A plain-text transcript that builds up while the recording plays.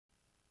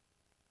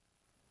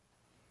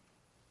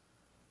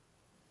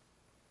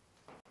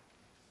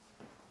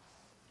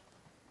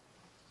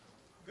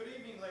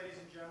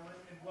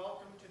gentlemen, and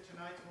welcome to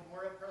tonight's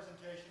memorial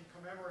presentation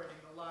commemorating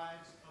the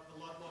lives of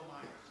the Ludlow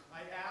miners. I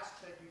ask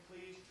that you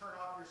please turn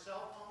off your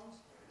cell phones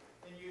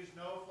and use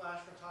no flash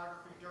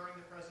photography during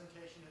the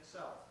presentation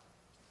itself.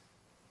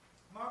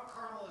 Mount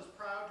Carmel is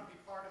proud to be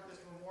part of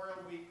this Memorial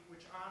Week,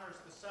 which honors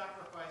the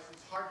sacrifices,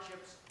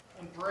 hardships,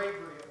 and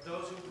bravery of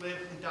those who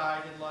lived and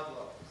died in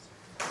Ludlow.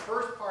 The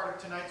first part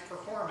of tonight's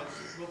performance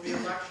will be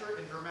a lecture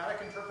and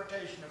dramatic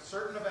interpretation of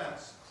certain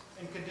events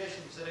and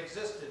conditions that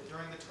existed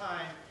during the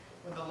time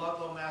when the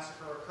Ludlow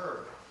massacre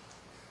occurred.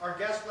 Our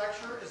guest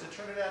lecturer is a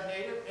Trinidad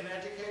native and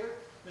educator,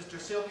 Mr.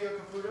 Silvio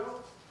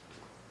Caputo.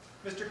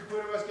 Mr.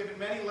 Caputo has given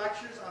many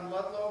lectures on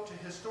Ludlow to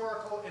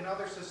historical and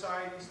other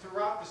societies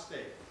throughout the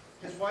state.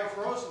 His wife,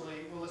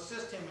 Rosalie, will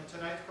assist him in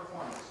tonight's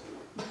performance.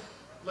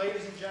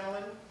 Ladies and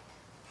gentlemen,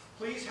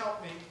 please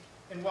help me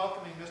in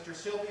welcoming Mr.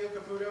 Silvio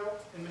Caputo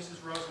and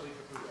Mrs. Rosalie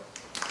Caputo.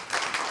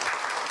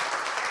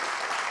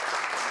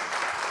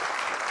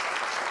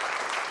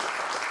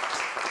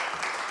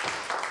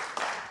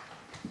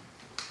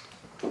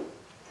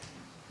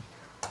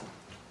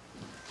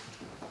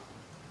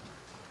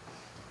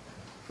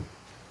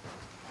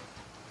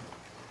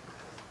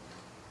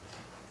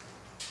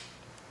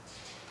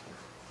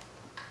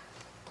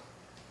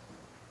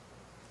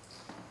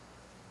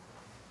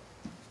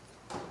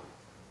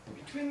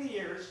 Between the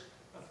years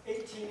of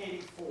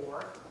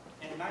 1884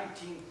 and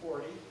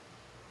 1940,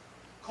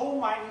 coal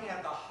mining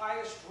had the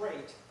highest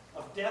rate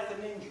of death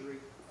and injury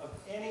of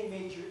any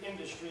major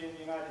industry in the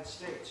United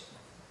States.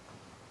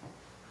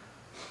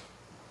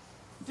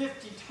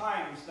 50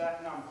 times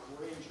that number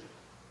were injured.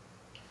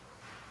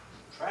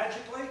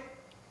 Tragically,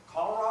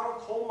 Colorado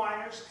coal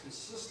miners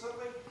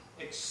consistently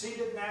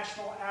exceeded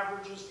national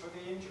averages for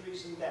the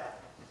injuries and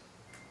death.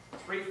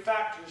 3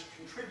 factors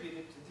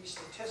contributed to these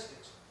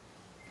statistics: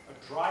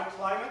 a dry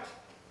climate,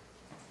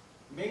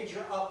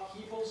 major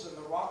upheavals in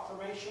the rock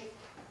formation,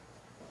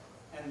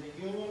 and the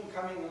Union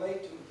coming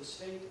late into the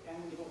state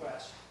and into the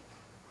West.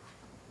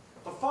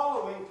 The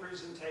following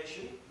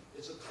presentation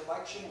is a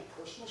collection of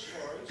personal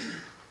stories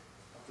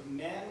of the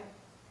men,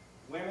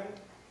 women,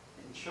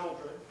 and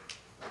children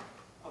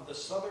of the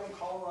southern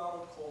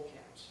Colorado coal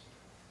camps.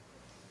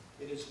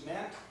 It is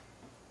meant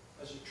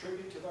as a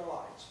tribute to their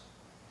lives.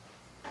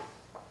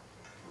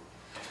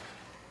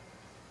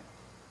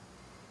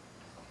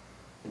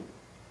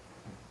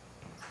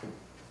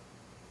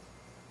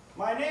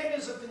 My name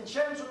is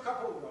Vincenzo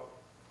Caputo.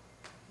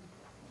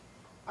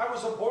 I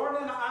was born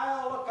in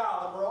Isle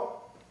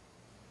Calabro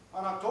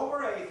on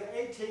October 8,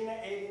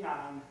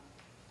 1889.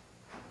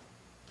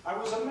 I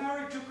was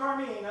married to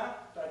Carmina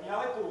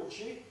Daniele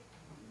Pucci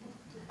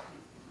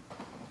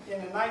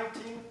in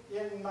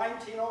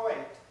 1908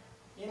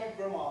 in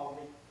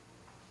Grimaldi.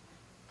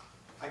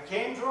 I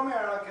came to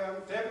America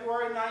on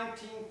February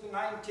 19,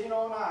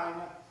 1909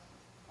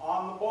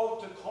 on the boat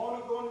to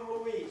Conagun,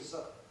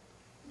 Louisa.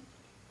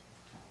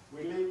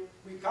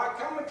 We come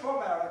to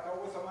America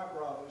with my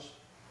brothers.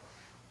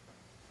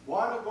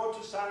 One to go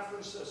to San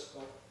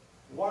Francisco,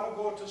 one to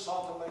go to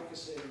Salt Lake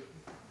City,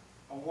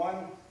 and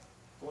one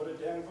go to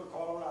Denver,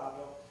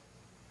 Colorado.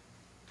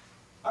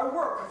 I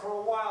worked for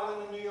a while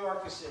in New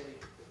York City.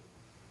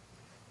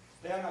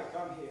 Then I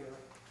come here.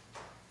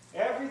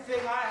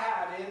 Everything I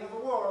had in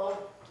the world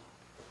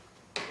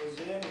was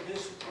in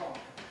this trunk.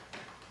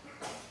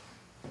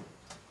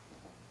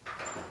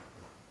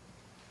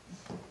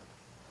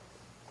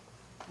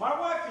 My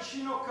wife,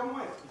 she no come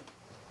with me.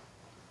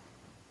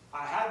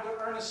 I had to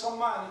earn some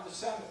money to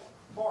send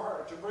for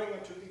her to bring her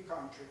to the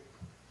country.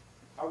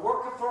 I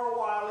worked for a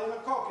while in a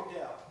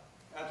Cocodale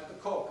at the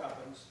coke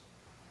ovens.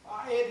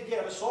 I had to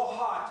get so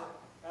hot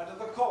at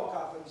the coke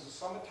ovens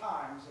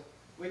sometimes.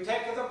 We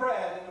take the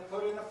bread and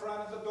put it in the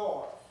front of the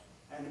door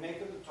and make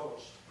it the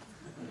toast.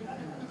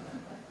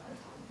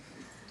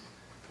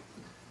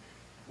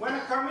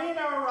 When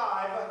Carmina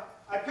arrived,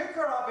 I picked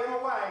her up in a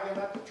wagon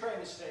at the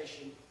train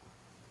station.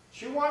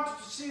 She wanted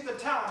to see the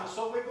town,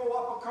 so we go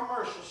up a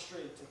commercial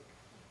street.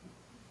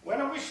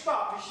 When we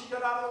stopped, she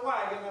got out of the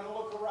wagon and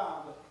looked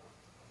around.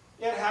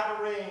 It had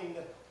rained,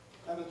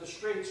 and the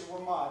streets were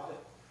mud.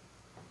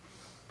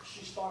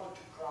 She started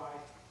to cry.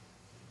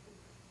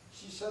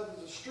 She said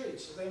that the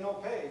streets, they no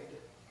paved.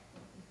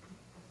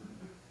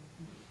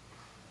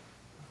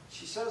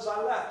 She says,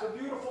 I left a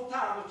beautiful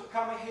town to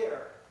come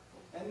here,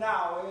 and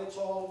now it's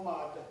all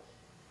mud.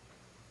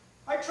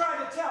 I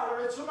tried to tell her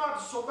it's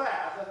not so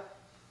bad,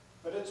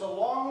 but it's a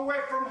long way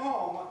from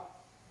home,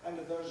 and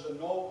there's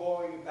no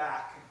going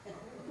back.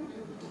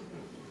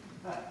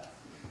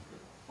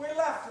 We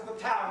left the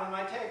town, and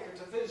I take her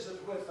to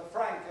visit with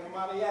Frank and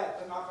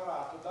Mariette and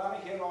Apparato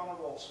down here on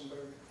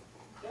Rosenberg.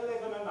 They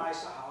live in a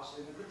nice house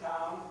in the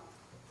town.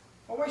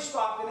 And we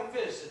stop in a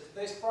visit.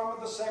 They're from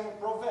the same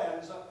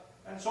province,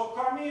 and so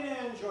Carmina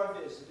enjoy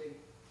visiting.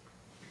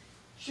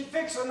 She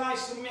fixes a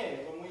nice meal,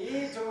 and we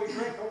eat and we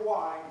drink a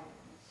wine.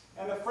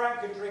 And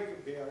Frank can drink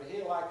a beer.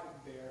 He likes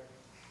beer.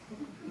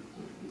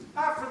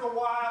 After the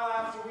while,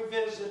 after we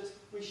visit,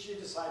 she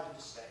decided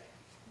to stay.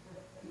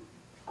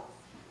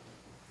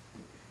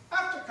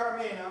 After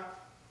Carmina,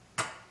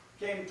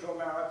 came to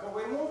America,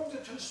 we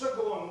moved to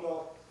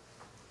Segundo.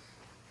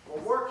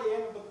 We're working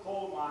in the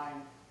coal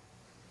mine.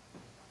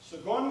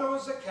 Segundo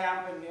is a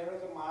camp near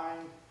the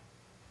mine.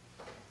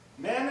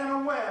 Men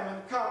and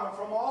women coming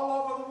from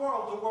all over the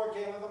world to work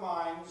into the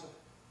mines,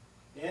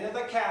 into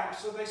the camp,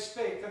 so they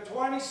speak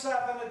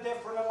 27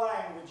 different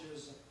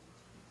languages.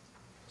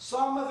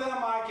 Some of them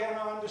I can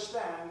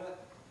understand,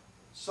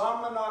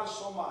 some not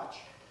so much.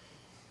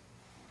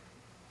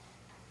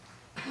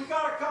 We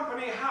got a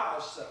company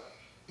house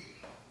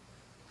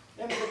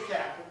in the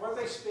camp where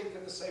they speak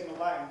in the same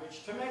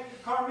language to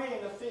make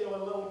Carmina feel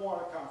a little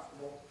more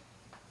comfortable.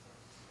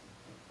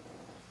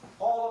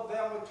 All of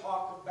them would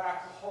talk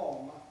back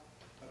home,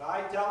 but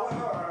I tell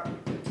her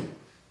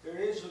there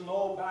is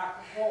no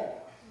back home.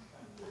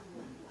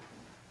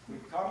 We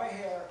come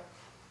here,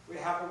 we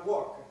have a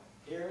work.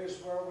 Here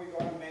is where we're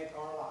going to make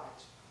our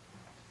lives.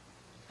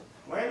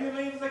 When you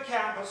leave the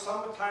campus,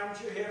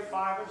 sometimes you hear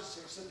 5 or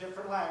 6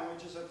 different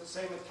languages at the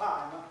same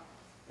time.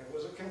 It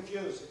was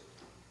confusing.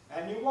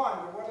 And you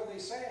wonder, what are they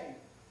saying?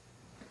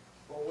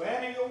 But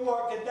when you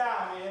work it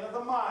down into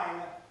the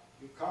mine,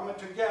 you come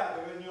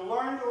together and you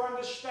learn to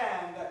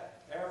understand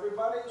that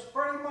everybody is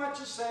pretty much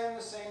saying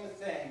the same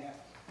thing.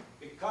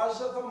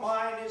 Because of the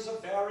mine is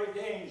very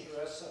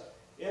dangerous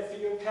if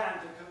you can't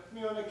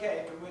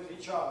communicate with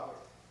each other.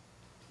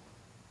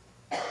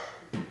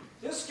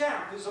 This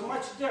camp is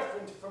much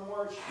different from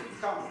where you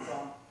come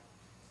from.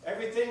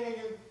 Everything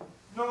you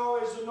know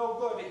is no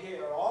good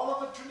here. All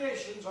of the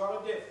traditions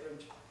are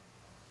different.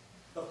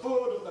 The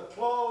food, the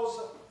clothes,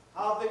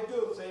 how they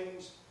do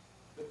things.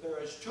 But there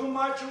is too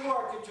much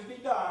work to be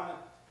done.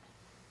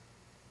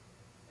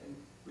 And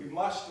we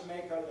must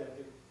make a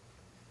living.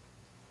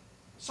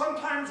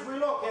 Sometimes we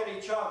look at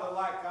each other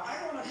like, I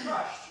want to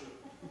trust you.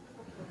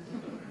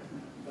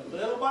 But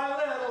little by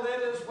little,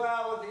 it is,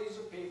 well, these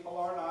people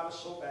are not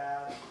so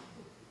bad.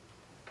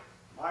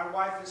 My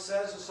wife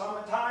says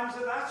sometimes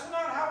that that's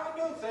not how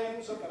we do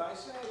things, but I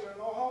say, you're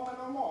no home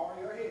no more,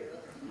 you're here.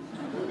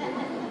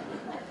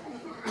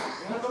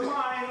 In the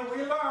mine,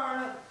 we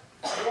learn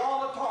through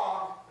all the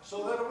talk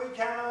so that we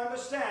can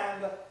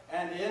understand,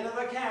 and in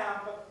the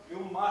camp, you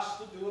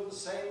must do the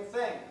same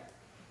thing.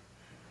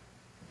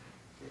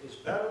 It is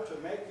better to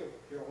make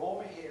your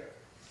home here.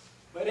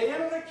 But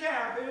in the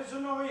camp, it is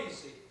no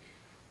easy.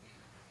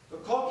 The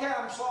coal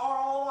camps are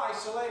all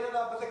isolated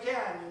up in the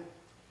canyon.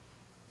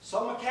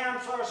 Some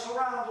camps are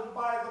surrounded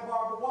by the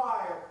barbed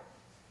wire,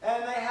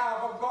 and they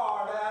have a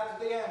guard at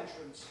the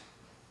entrance.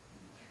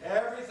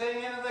 Everything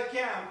in the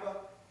camp,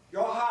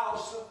 your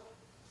house,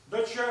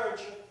 the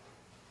church,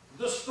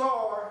 the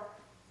store,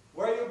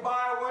 where you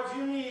buy what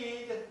you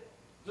need,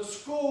 the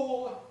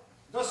school,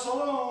 the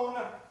saloon,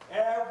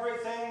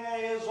 everything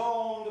is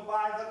owned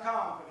by the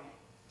company.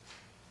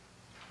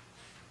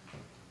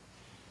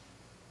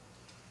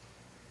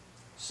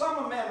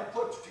 Some men have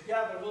put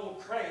together little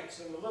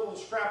crates and little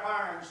scrap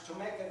irons to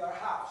make it their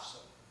house.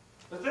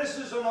 But this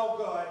is no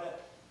good.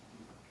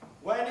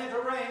 When it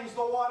rains,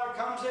 the water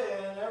comes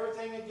in and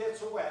everything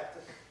gets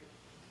wet.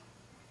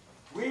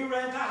 We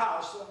rent a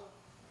house.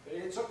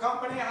 It's a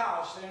company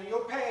house, and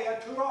you pay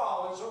 $2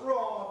 a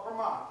room per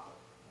month.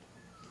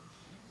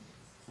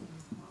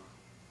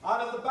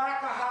 Out of the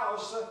back of the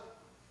house,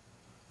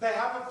 they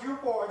have a few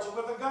boards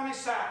with a gunny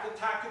sack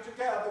tacked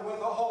together with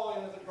a hole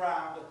into the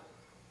ground.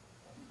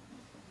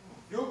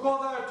 You go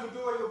there to do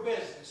your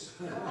business.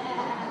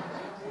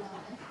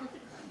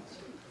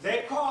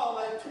 They call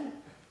it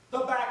the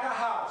back of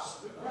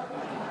house.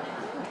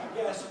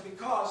 Yes,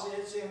 because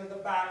it's in the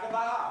back of the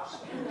house.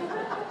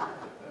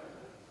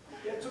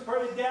 It's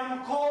pretty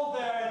damn cold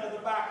there in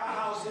the back of the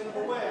house in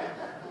the wind.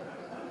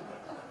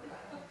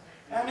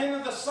 And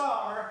in the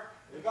summer,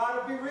 you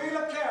got to be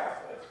really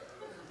careful.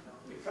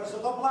 Because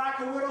of the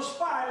black and widow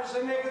spiders,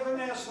 they make the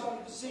nest on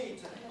the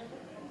seat.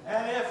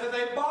 And if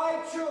they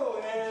bite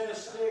you, it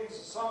stings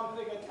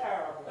something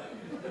terrible.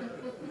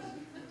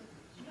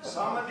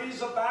 Some of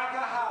these back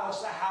of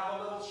house have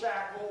a little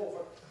shack over,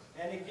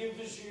 and it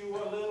gives you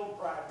a little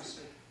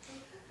privacy.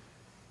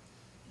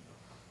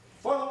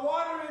 For the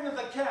water into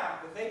the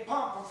camp, they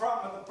pump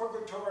from the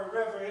Purgatory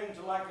River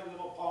into like a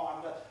little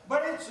pond,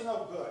 but it's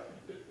no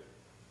good.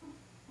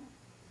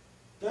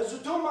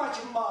 There's too much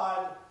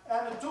mud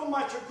and too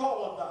much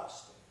coal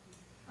dust.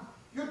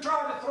 You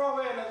try to throw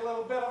in a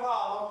little bit of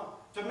alum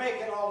to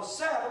make it all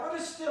settle, but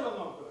it's still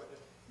no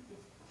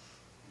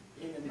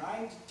good. In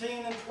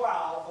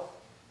 1912,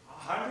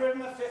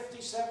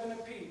 157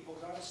 people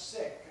got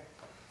sick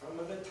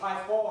from the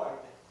typhoid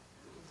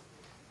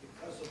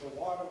because of the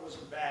water was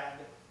bad.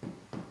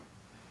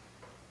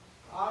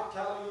 I'll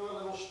tell you a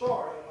little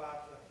story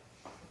about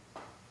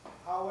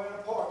how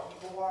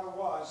important the water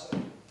was.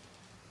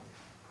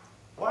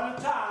 One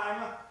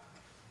time,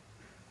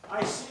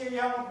 I see a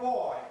young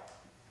boy,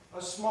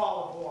 a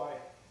smaller boy.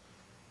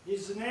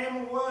 His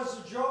name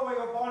was Joey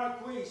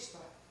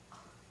Bonacquista.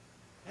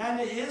 And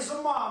his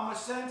mom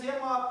sent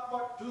him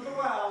up to the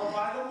well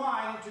by the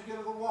mine to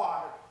get the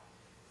water.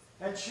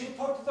 And she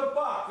put the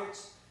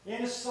buckets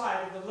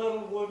inside of the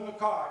little wooden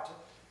cart.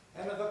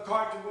 and in the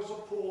cart there was a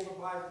pool to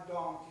buy the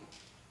donkey.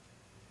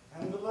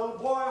 And the little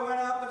boy went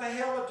up the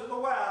hill to the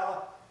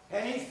well,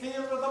 and he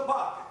filled the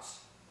buckets.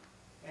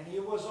 And he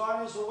was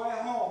on his way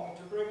home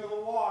to bring the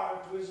water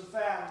to his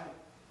family.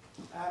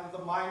 And the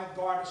miner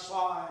guard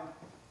saw him,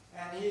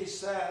 and he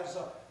says,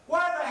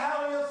 "Where the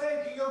hell do you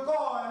think you're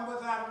going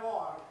with that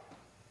water?"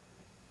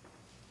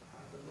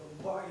 And the little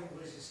boy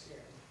was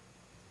scared.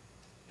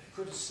 He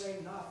couldn't say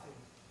nothing.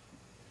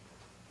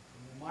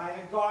 And the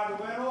miner guard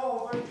went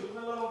over to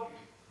the little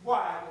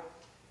wagon,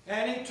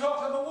 and he took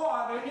the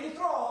water and he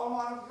threw him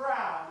on the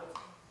ground.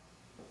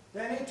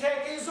 Then he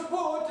take his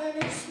boot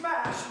and he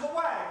smashed the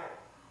wagon.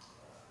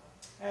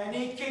 And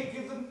he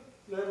kicked the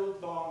little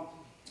donkey.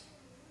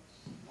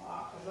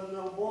 The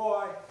little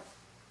boy,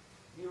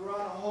 he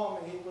ran home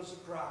and he was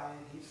crying.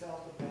 He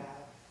felt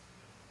bad.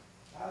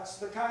 That's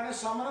the kind of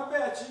son of a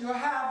bitch you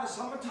have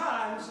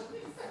sometimes.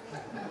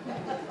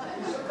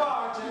 He's a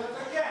bartender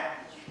again.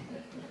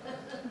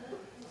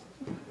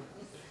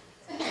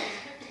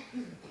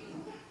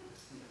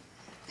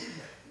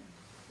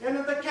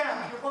 Into the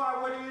camp, you buy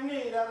what do you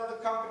need out of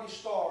the company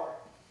store.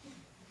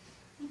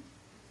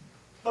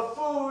 The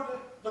food,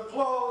 the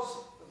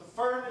clothes, the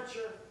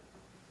furniture.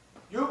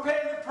 You pay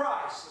the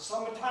price.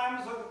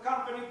 Sometimes the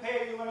company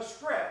pay you in a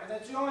script, and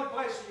it's the only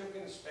place you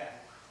can spend.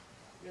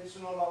 It's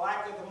not the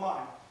lack of the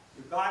money.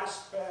 You got to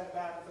spend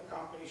that at the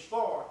company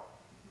store.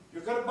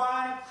 You're going to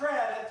buy on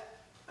credit,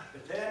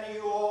 but then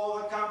you owe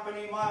the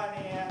company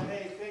money, and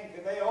they think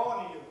that they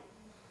own you.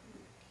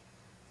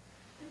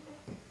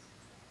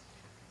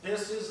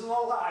 This is the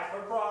life I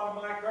brought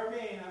my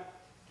Carmina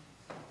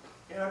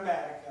in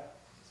America.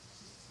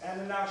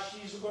 And now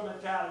she's going to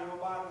tell you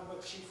about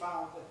what she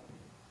found.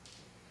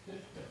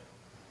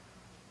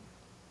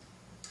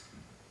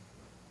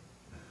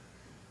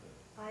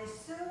 I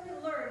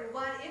soon learned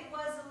what it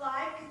was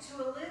like to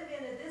live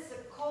in this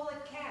cola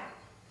camp.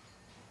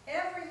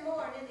 Every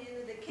morning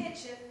in the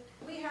kitchen,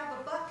 we have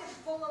a bucket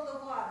full of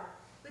the water.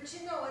 But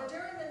you know,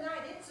 during the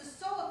night, it's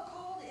so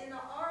cold in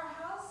our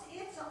house,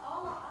 it's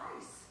all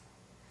ice.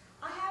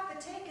 I have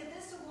to take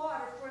this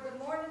water for the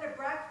morning of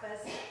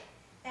breakfast,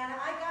 and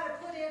I got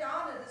to put it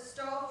on the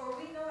stove, or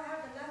we don't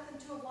have nothing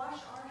to wash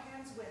our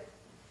hands with.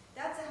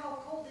 That's how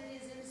cold it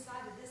is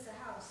inside of this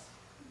house.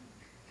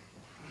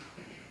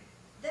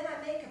 Then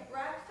I make a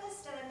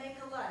breakfast and I make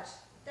a lunch.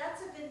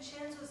 That's a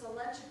Vincenzo's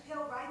lunch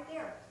pill right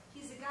there.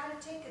 He's got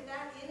to take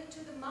that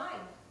into the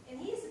mine. And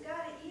he's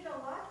got to eat a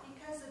lot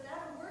because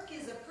that work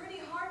is pretty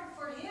hard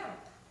for him.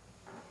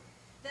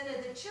 Then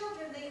the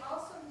children, they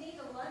also need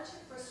a lunch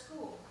for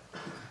school.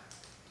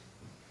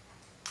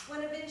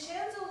 When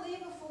Vincenzo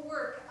leaves for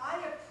work,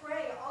 I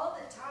pray all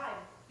the time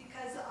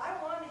because I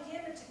want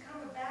him to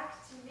come back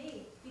to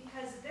me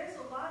because there's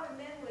a lot of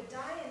men who are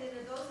dying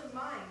in those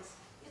mines.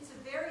 It's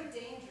very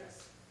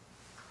dangerous.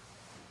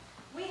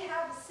 We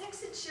have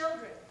 6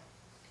 children.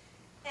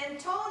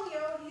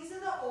 Antonio, he's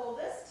the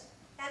oldest,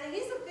 and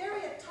he's a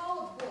very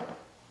tall boy.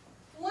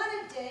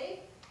 One day,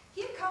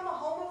 he come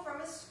home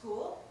from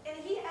school, and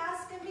he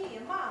asked me,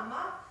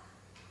 "Mama,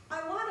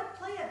 I want to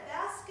play a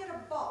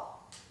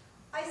basketball."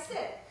 I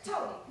said,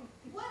 "Tony,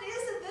 what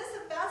is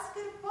this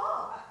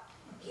basketball?"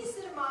 He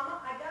said,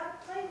 "Mama, I got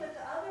to play with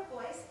the other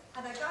boys,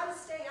 and I got to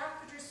stay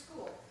after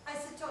school." I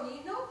said, "Tony,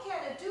 you know what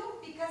can do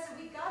because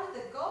we got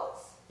the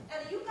goats,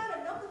 and you got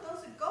to milk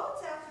those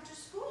goats after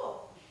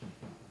school."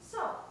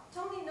 So,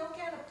 Tony no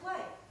can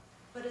play.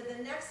 But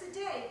the next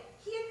day,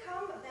 he had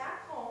come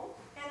back home,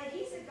 and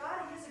he's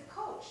got his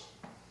coach.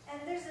 And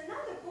there's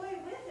another boy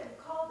with him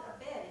called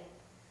Benny.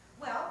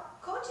 Well,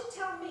 coach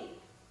tell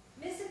me,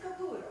 "Mr.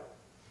 Caputo,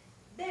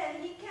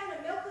 Ben, he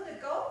can't milk the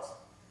goat.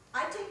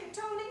 I take a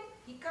Tony,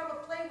 he come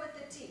and play with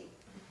the team."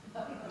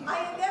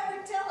 I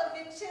never tell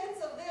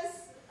Vincenzo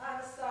this.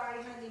 I'm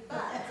sorry, honey,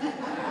 but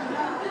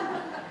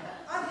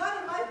I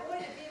wanted my boy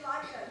to be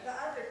like the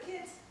other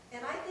kids,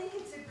 and I think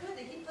it's good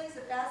that he plays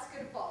the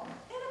basketball.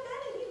 And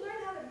then he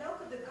learned how to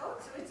milk the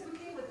goat, so it's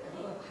okay with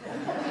me.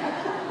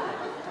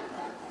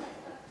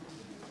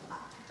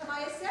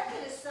 My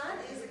second son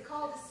is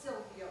called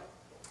Silvio.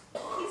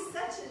 He's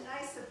such a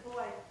nice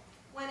boy.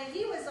 When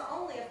he was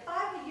only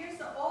 5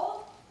 years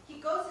old, he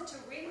goes to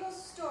Ringo's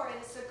store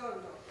in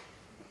Segundo.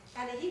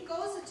 And he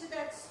goes to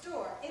that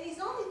store, and he's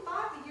only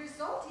 5 years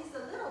old. He's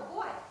a little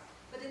boy.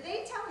 But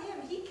they tell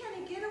him he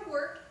can't get to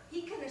work.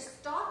 He can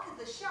stock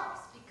the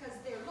shelves because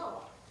they're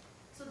low.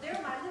 So there,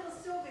 my little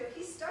Silvio,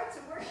 he starts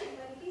working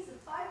when he's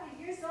 5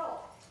 years old.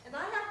 And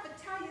I have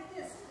to tell you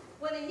this.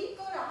 When he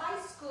go to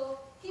high school,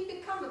 he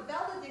become a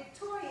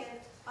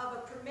valedictorian of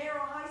a Primero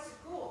High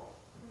School.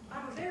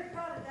 I'm very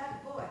proud of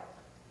that boy.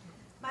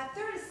 My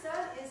third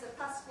son is a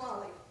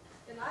Pasquale,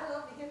 and I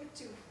love him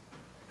too.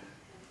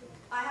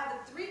 I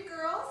have 3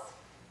 girls,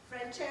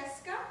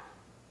 Francesca,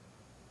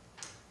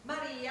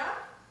 Maria,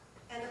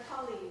 and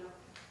Paulino.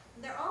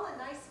 And they're all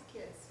nice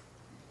kids.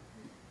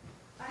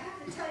 I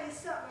have to tell you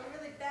something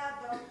really bad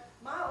though.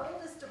 My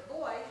oldest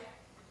boy,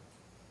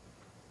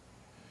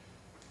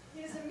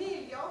 he's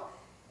Emilio,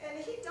 and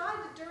he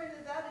died during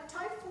that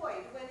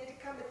typhoid when it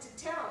come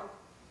to town.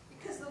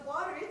 Because the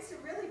water, it's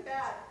really bad.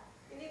 bad,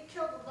 and it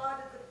killed a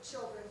lot of the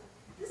children.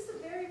 This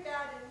is very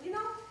bad, and you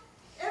know,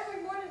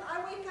 every morning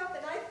I wake up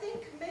and I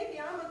think maybe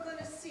I'm going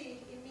to see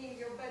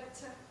Emilio,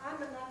 but I'm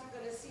not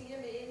going to see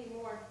him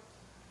anymore.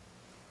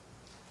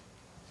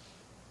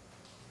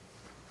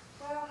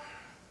 Well,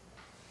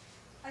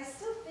 I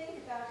still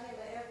think about him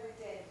every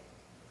day.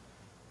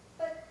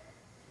 But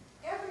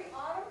every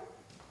autumn,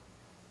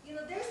 you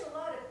know, there's a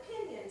lot of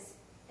pinions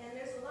and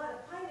there's a lot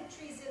of pine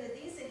trees in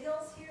these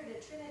hills here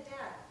in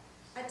Trinidad.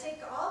 I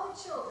take all the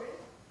children,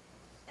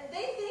 and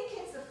they think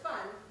it's a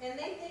fun, and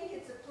they think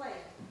it's a play.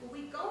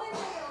 We go in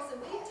the hills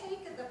and we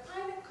take the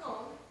pine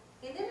cone,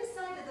 and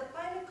inside of the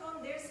pine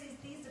cone there's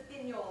these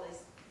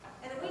pinoles.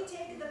 And we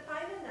take the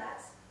pine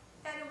nuts,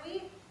 and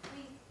we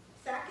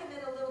pack them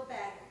in a little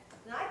bag.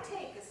 And I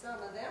take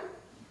some of them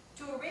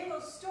to a Ringo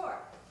store,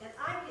 and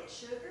I get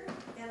sugar,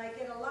 and I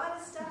get a lot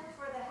of stuff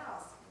for the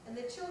house. And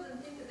the children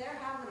think that they're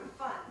having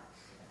fun.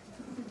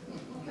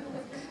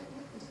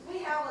 We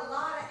have a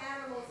lot of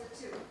animals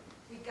too.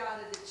 We got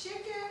the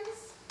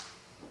chickens,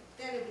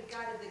 then we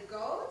got the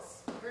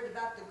goats. Heard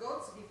about the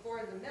goats before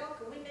in the milk,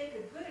 and we make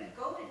a good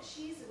goated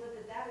cheese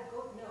with that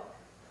goat milk.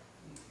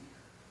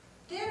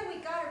 Then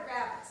we got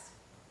rabbits.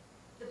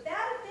 The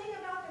bad thing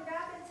about the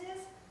rabbits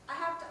is I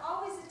have to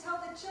always tell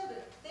the children,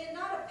 they're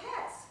not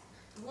pets.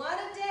 One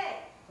a day.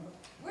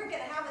 We're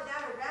going to have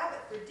a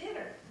rabbit for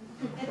dinner.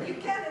 And you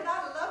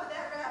cannot love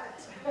that rabbit.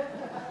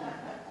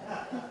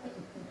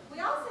 We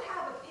also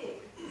have a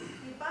pig.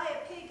 We buy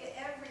a pig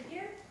every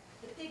year.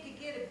 The pig could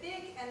get a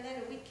big, and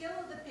then we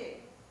kill the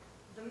pig.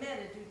 The men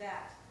do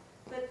that.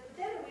 But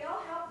then we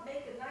all help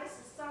make a nice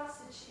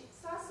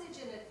sausage,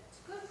 and it's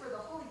good for the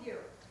whole year.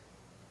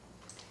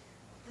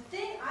 The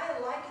thing I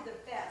like the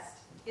best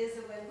is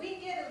that when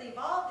we get to leave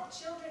all the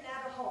children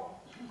at home,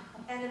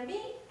 and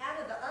me out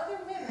of the other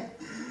women,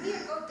 we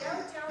go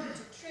downtown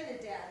to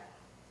Trinidad.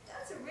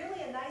 That's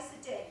really a nice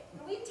day.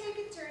 And we take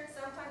a turn.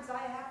 Sometimes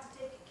I have to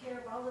take care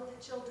of all of the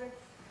children.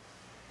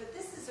 But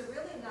this is a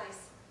really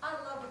nice. I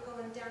love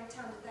going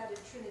downtown to that in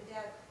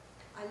Trinidad.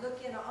 I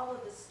look into all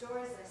of the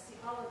stores and I see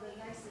all of the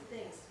nice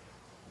things.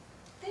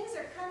 Things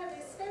are kind of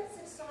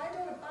expensive, so I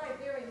don't buy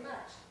very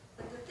much.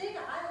 But the thing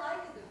I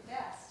like the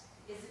best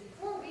is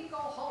before we go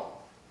home,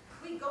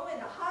 we go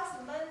into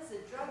Hosman's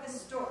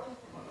drugstore,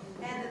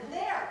 and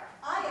there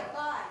I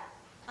buy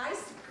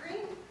ice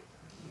cream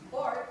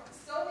or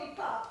soda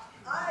pop.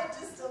 I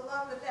just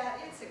love that.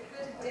 It's a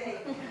good day.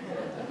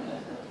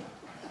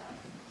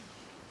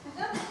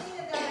 Another thing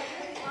that I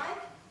really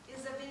like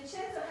is that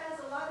Vincenzo has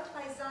a lot of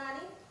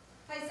paisani.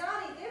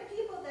 Paisani, they're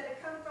people that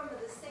have come from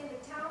the same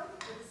town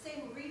or the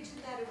same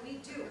region that we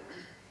do.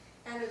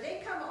 And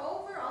they come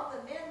over, all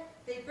the men,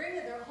 they bring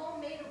their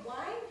homemade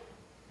wine,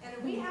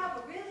 and we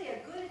have really a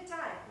good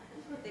time.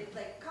 They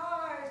play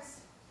cards.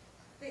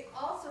 They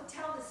also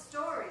tell the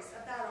stories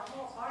about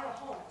our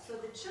home. So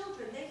the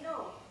children, they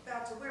know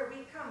about where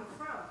we come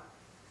from.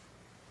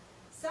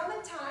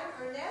 Summertime,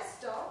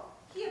 Ernesto,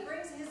 he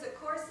brings his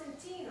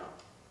corsentino.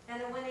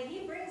 And when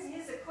he brings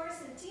his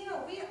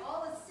corsentino, we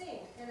all sing.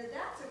 And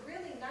that's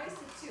really nice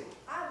too.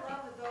 I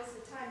love those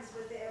times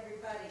with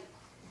everybody.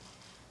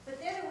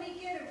 But then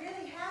we get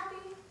really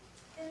happy,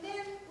 and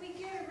then we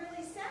get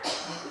really sad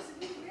because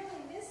we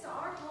really miss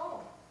our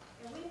home.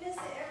 And we miss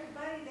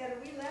everybody that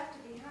we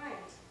left behind.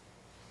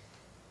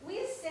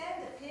 We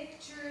send the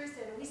pictures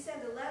and we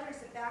send the letters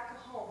back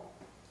home.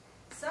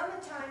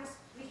 Sometimes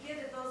we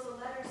get those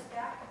letters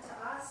back to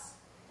us,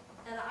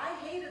 and I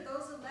hated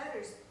those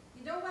letters.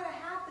 You know what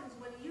happens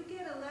when you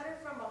get a letter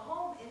from a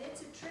home and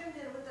it's trimmed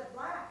in with a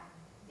black?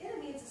 It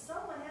means that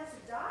someone has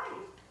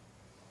died.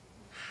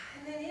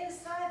 And then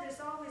inside there's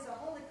always a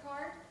holy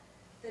card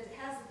that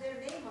has their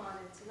name on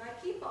it. And I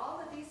keep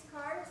all of these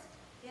cards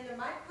in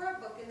my prayer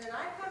book, and then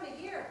I come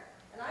here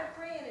and I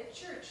pray in a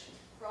church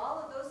for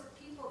all of those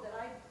people that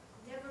I'm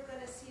never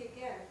going to see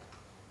again.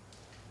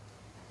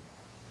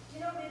 You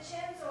know,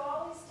 Vincenzo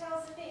always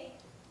tells me,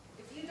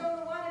 if you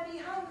don't want to be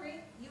hungry,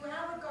 you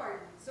have a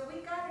garden. So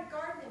we got a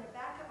garden in the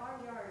back of our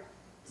yard.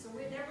 So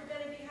we're never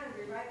going to be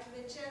hungry, right,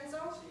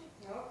 Vincenzo?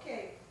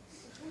 Okay.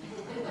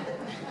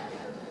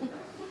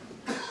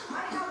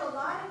 I have a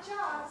lot of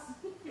jobs.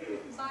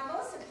 My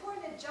most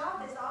important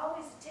job is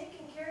always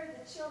taking care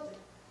of the children.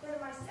 But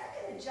my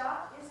second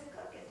job is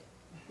cooking.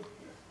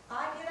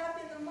 I get up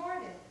in the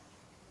morning,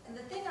 and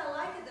the thing I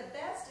like the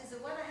best is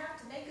when I have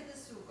to make the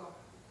sugo.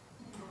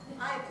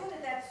 I put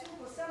that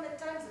sugo,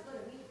 sometimes I put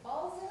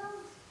meatballs in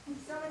them,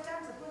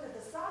 sometimes I put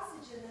the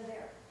sausage in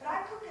there. But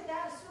I cook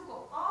that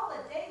sugo all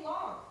the day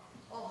long.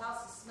 Oh,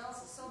 house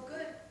smells so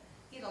good.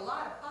 Eat a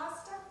lot of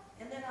pasta,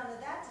 and then on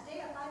that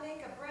today if I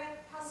make a bread,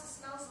 house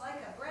smells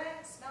like a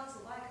bread, smells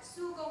like a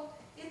sugo.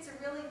 It's a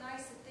really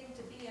nice thing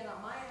to be in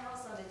my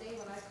house on a day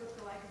when I cook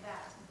like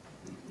that.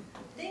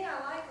 The thing I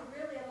like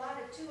really a lot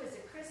of too is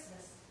at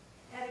Christmas.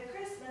 At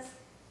Christmas,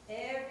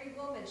 every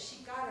woman,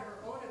 she got her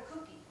own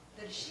cookie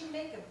that she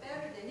make it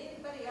better than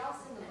anybody else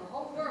in the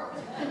whole world.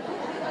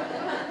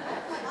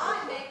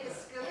 I make a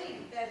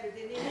scalini better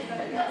than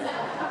anybody else.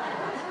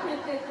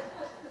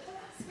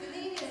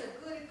 Scalini is a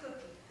good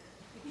cookie.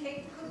 You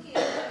take the cookie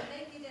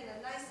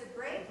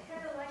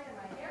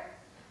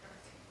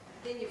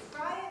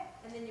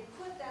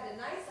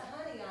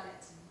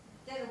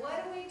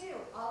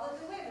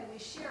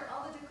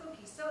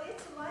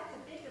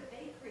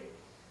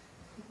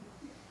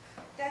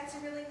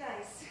That's really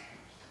nice.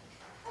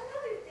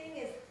 Another thing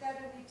is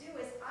that we do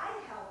is I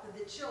help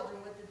the children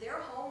with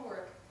their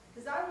homework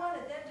because I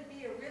wanted them to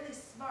be really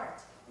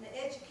smart. And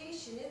the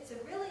education, it's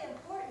really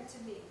important to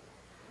me.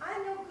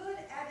 I'm no good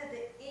at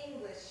the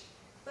English,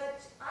 but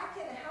I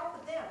can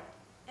help them.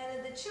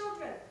 And the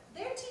children,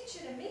 they're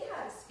teaching me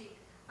how to speak.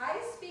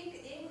 I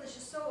speak English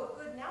so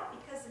good now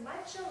because my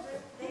children,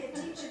 they are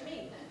teaching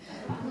me.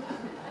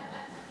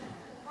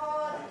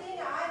 Oh, the thing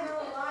I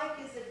don't like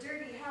is a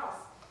dirty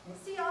house.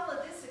 See all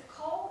of this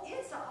coal?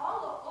 It's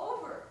all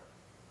over.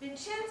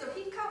 Vincenzo,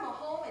 he come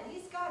home and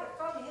he's got it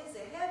from his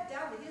head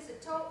down to his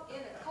toe in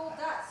a coal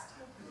dust.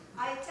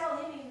 I tell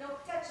him he no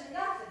touching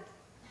nothing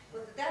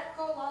with that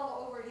coal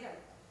all over him.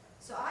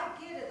 So I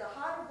get the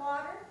hot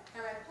water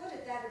and I put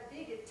it that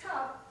big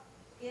tub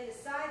in the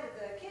side of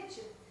the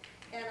kitchen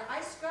and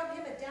I scrub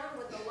him down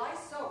with the lye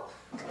soap.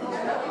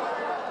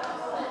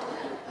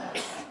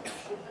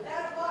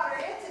 That water,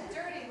 it's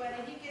dirty when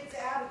he gets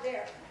out of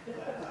there.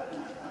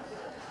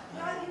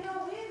 Now, you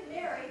know, we had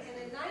married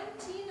in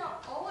 1908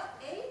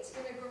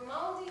 in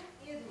Grimaldi,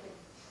 Italy.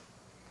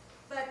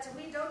 But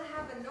we don't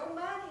have no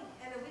money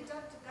and we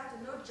don't got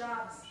no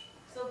jobs.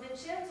 So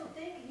Vincenzo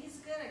thinks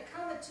he's going to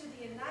come to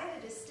the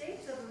United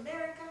States of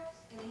America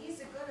and he's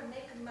going to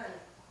make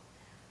money.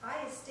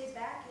 I stay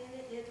back in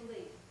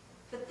Italy.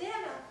 But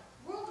then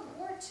World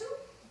War II,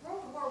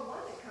 World War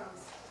I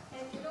comes.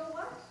 And you know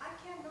what? I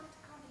cannot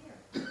come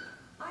here.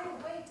 I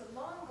wait a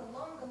long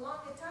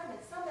time.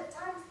 And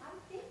sometimes I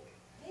think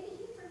maybe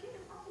he forget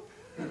about me.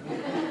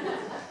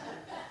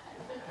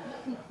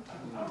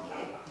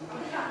 Okay.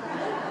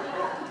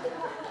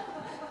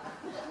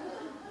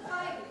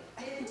 Finally,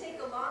 it didn't take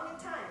a long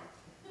time.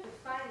 But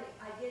finally,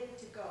 I get it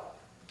to go.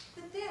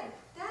 But then,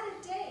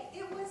 that day,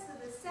 it was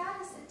the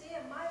saddest day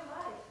of my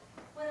life.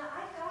 When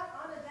I got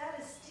onto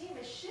that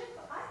steamer ship,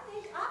 I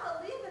think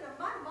I'm leaving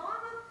my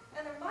mama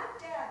and my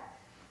dad.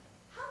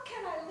 How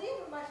can I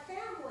leave my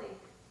family?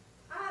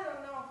 I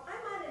don't know. I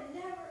might have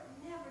never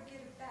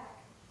get it back.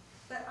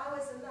 But I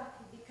was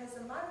lucky because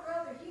my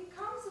brother, he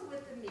comes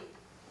with me.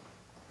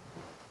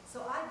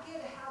 So I get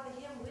to have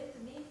him with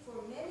me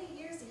for many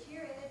years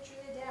here in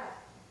Trinidad.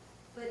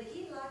 But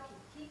he lucky.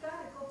 He got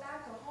to go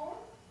back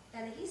home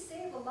and he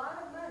saved a lot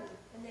of money.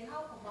 And they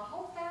helped my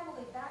whole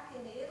family back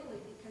in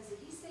Italy because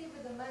he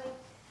saved the money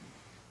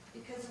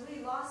because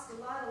we lost a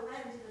lot of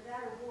land in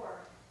that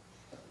war.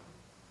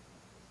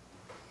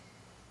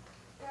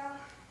 Well,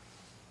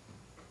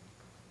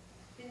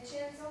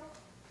 Vincenzo,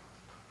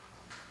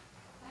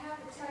 I have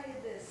to tell you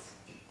this.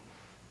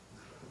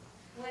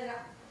 When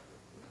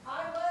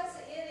I was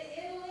in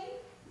Italy,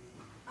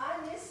 I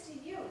missed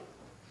you.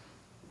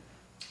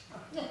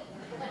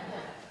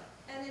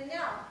 And then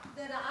now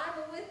that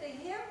I'm with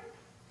him,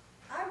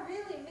 I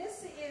really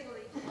miss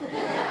Italy.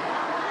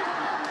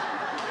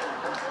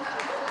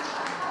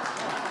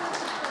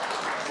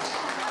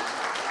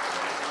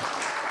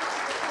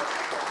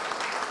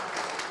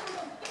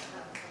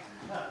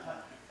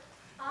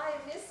 I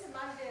miss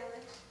my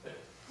village.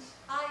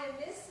 I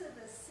miss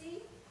the sea.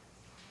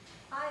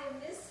 I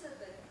miss the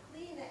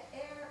clean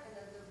air and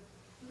the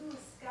blue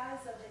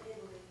skies of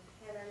Italy.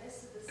 And I miss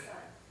the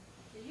sun.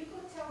 You go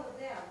tell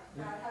them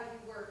about how you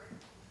work.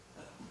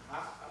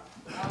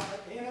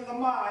 At the end of the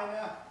mine,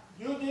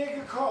 you dig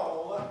a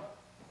coal,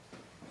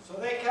 so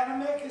they can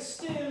make a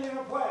steel in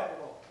a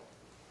pueblo.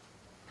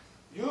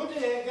 You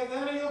dig, and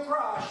then you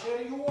crush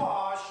it, you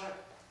wash,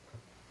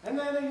 and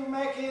then you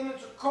make it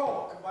into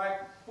coke by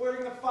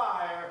putting the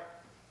fire,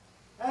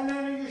 and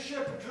then you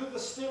ship it to the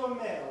steel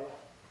mill.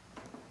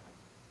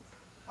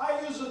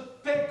 I use a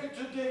pick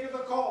to dig the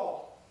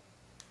coal,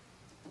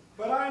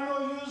 but I no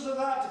use of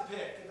that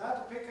pick, and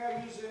that pick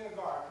I use in the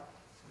garden.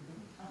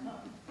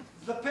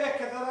 The pick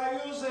that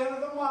I use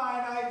in the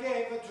mine, I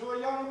gave it to a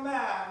young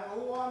man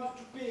who wanted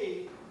to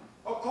be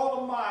a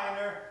coal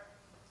miner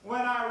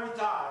when I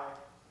retired.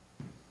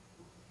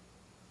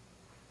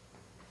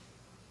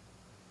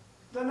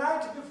 The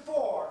night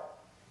before,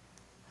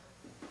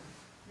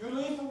 you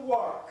leave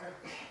work,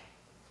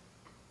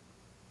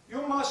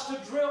 you must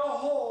drill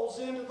holes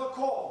into the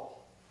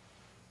coal.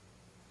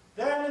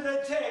 Then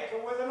they take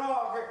it with an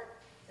auger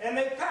and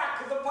they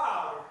pack the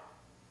powder.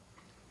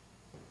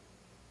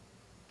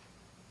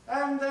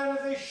 And then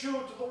they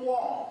shoot the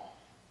wall.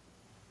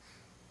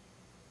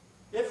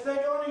 If they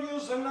don't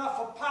use enough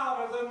of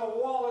powder, then the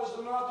wall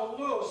is not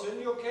loose and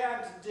you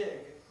can't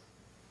dig.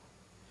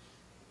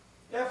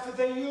 If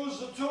they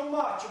use too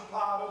much of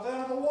powder,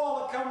 then the wall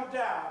will come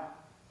down.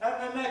 And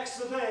the next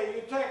day,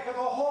 you take the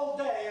whole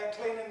day of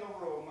cleaning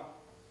the room.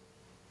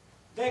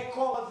 They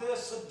call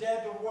this a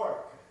dead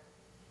work.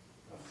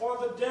 For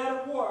the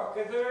dead work,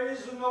 there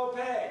is no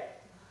pay.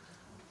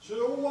 So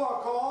you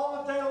work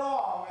all the day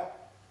long,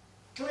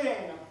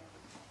 clean,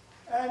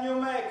 and you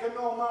make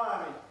no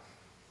money.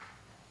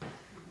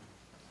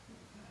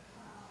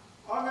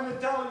 I'm going to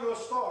tell you a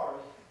story.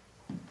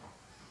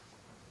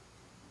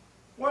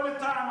 One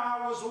time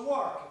I was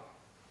working,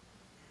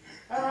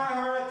 and I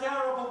heard a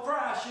terrible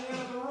crash in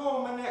the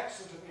room next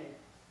to me.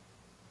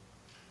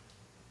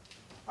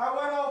 I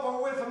went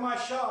over with my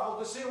shovel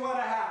to see what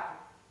had happened.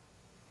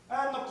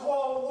 And the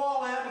cold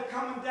wall had it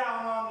coming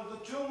down onto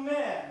the two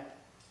men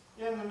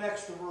in the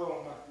next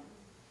room.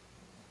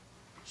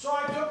 So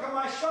I took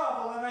my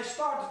shovel and I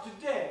started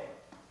to dig,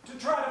 to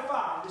try to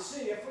find, to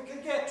see if we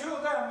could get to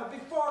them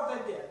before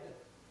they did.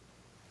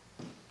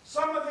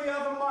 Some of the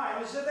other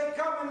miners, they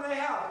come and they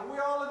help, we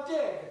all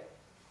dig.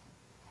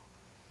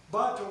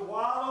 But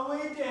while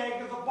we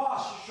dig, the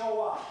boss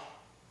show up.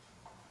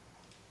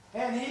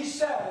 And he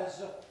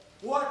says,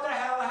 "What the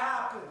hell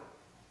happened?"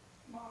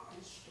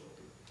 He's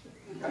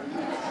stupid. What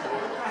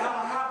the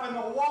hell happened?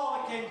 The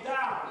wall came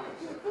down.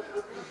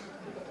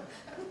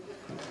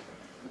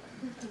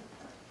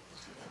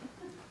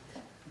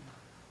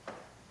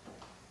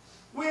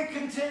 We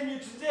continue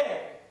to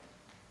dig.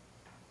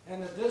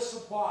 And this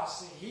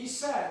boss, he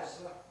says,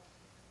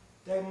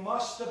 they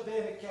must have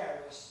been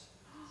careless.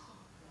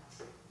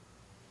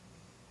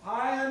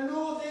 I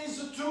knew these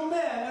two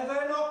men, and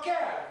they're no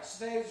careless.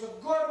 They're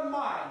good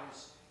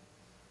miners.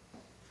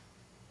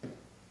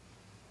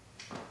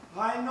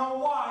 I know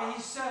why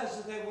he says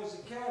that they was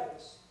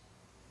careless.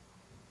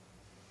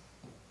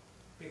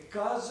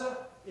 Because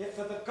if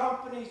the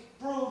company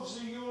proves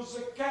you was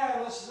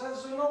careless,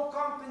 there's no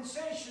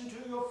compensation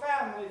to your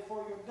family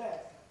for your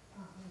death.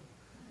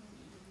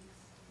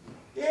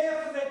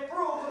 If they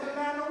prove that the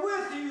man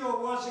with you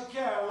was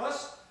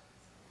careless,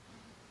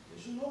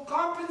 there's no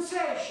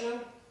compensation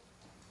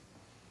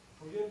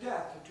for your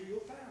death or to your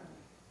family.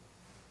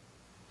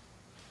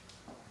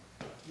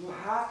 You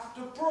have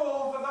to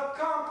prove the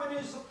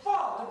company's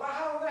fault. But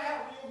how the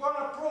hell are you going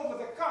to prove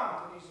the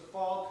company's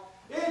fault?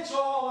 It's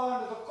all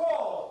under the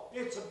coal.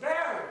 It's a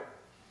barrier.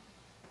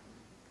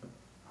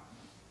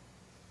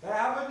 They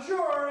have a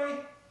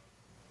jury.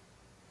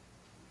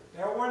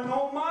 There were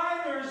no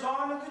miners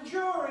on the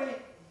jury.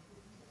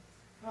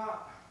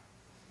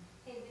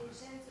 Hey,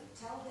 Vincenzo,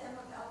 tell them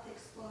about the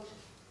explosion.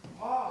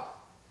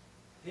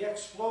 The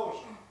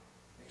explosion.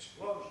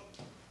 Explosion.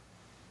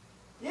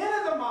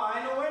 Into the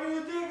mine, when you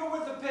dig it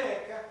with a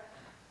pick,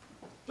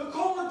 the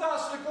coal and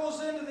dust that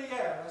goes into the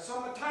air.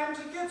 Sometimes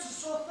it gets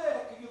so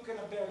thick you can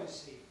barely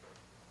see.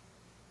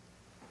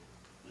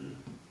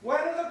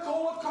 When the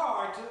coal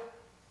cart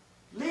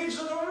leaves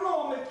the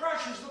room, it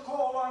pressures the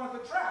coal onto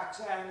the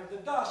tracks and the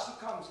dust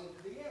comes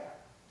into the air.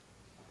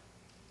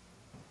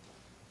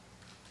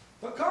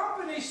 The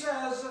company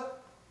says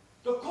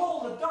the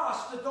coal, the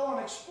dust, don't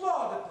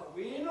explode, but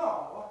we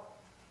know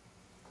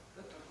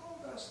that the coal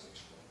dust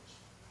explodes.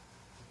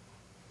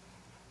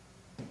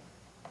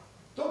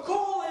 The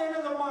coal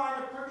in the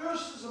mine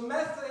produces a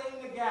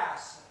methane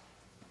gas.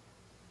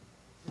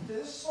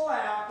 This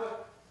lamp,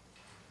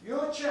 you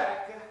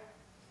check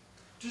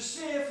to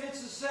see if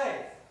it's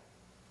safe.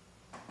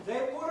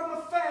 They put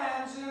them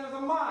fans into the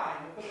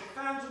mine, but the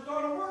fans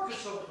don't work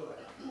so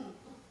good.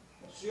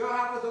 So you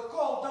have the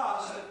coal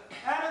dust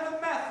and the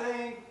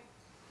methane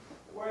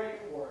where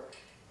you work.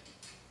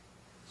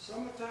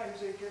 Sometimes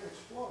they can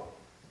explode.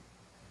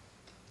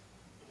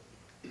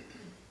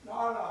 No,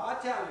 I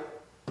tell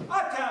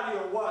you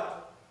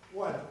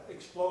what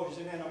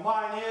explosion in a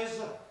mine is.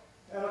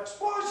 An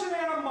explosion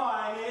in a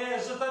mine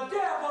is the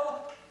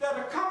devil that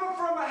are coming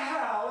from a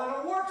hell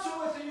and works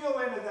with you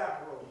into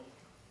that room.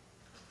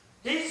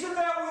 He's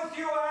there with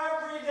you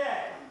every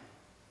day.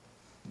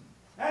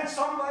 And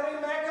somebody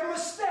make a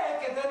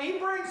mistake, and then he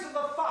brings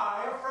the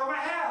fire from a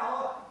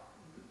hell,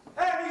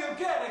 and you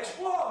get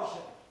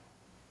explosion.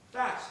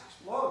 That's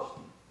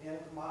explosion in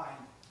the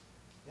mine.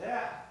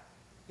 Yeah.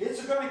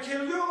 It's going to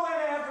kill you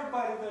and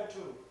everybody there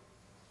too.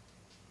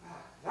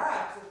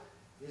 That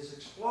is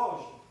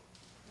explosion.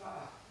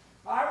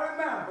 I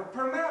remember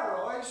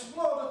Primero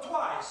exploded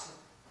twice.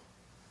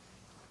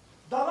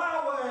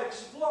 Dalawa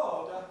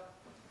exploded.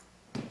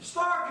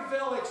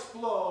 Starkville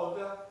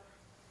exploded.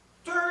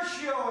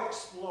 Tertio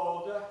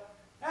exploded.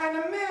 And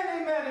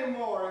many, many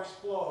more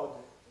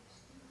exploded.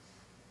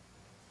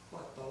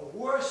 But the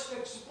worst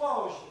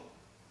explosion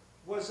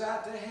was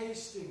at the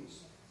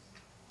Hastings.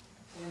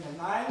 In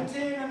the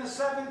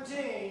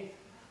 1917,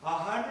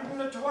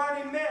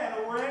 120 men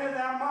who were in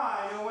that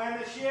mine when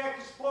the ship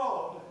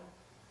exploded.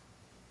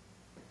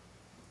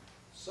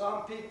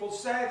 Some people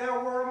say there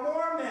were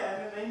more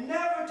men and they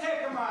never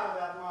take them out of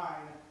that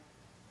mine.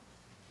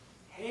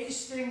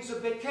 Hastings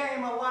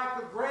became like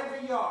a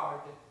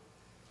graveyard.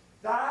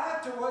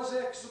 That was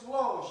an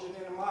explosion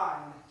in a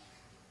mine.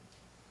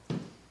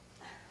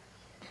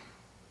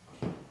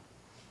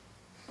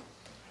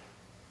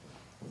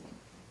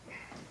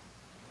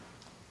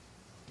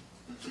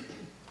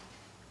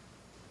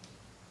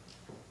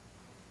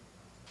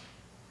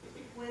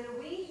 When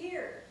we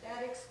hear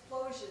that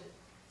explosion,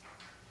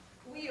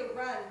 we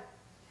run.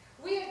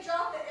 We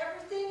drop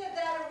everything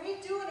that we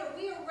do and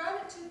we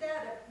run to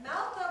that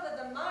mouth of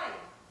the mine.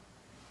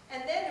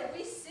 And then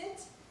we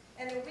sit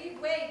and we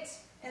wait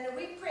and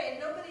we pray. And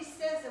nobody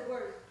says a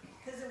word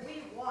because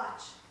we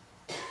watch.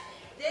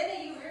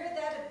 Then you hear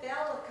that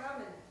bell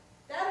coming.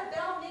 That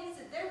bell means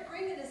that they're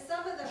bringing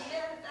some of the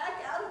men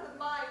back out of the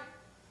mine.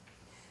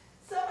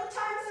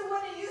 Sometimes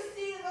when you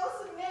see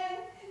those men,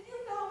 you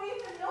don't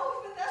even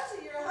know if that's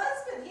your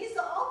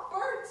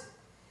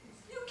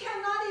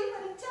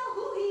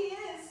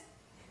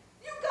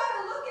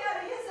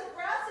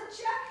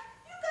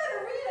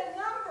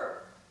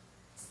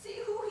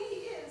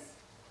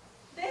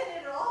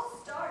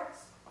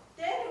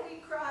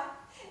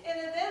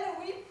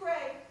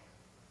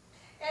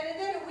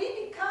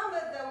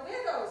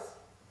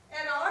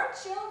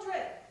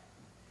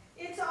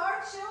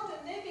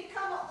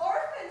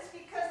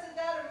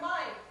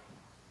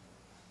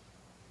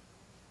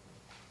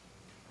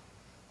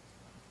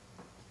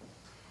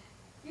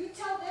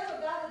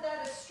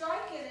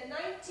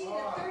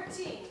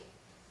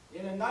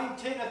in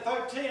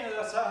 1913,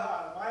 I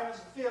said, the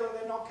miners feel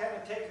they don't kind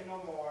of take it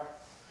no more.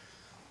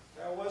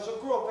 There was a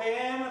group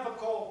in the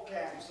coal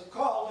camps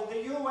called the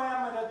UM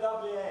and the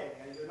WA,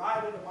 the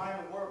United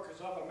Miner Workers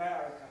of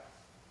America.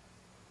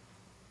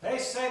 They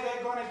say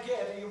they're going to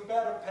get you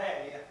better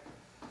pay.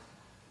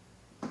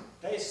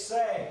 They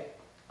say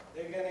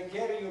they're going to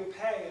get you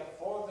pay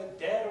for the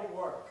dead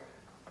work.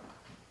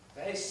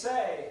 They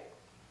say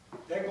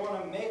they're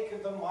going to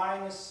make the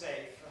miners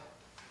safe.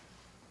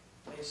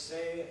 They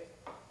say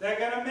they're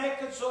going to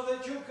make it so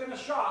that you can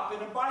shop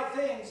and buy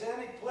things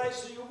any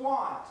place you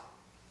want.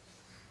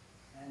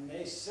 And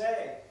they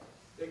say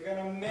they're going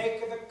to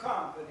make the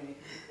company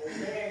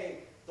obey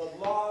the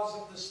laws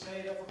of the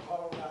state of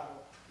Colorado.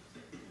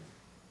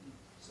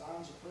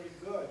 Sounds pretty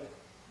good.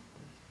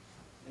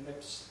 And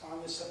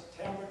on the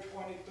September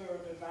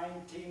 23rd of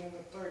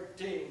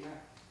 1913,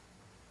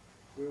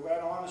 we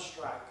went on a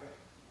strike.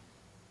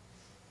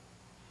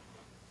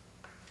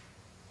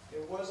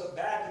 It was a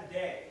bad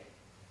day.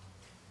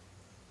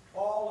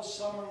 All the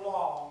summer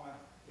long,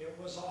 it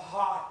was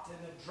hot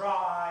and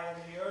dry,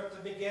 and the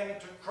earth began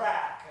to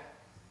crack.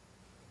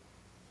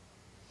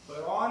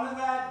 But on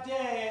that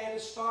day,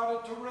 it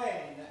started to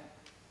rain.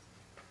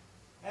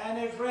 And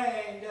it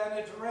rained, and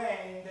it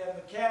rained, and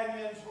the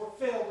canyons were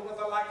filled with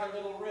like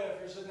little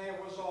rivers, and they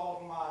was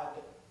all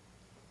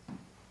mud.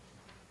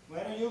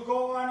 When you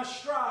go on a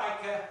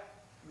strike,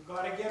 you've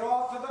got to get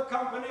off of the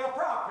company or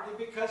property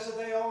because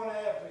they own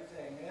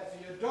everything.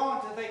 If you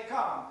don't, they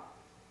come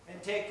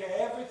and take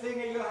everything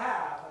you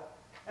have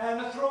and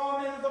throw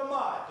them into the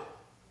mud.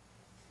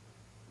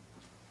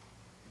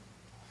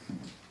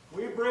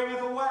 We bring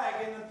the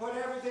wagon and put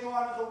everything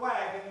onto the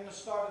wagon and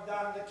started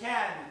down the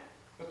canyon.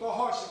 But the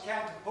horse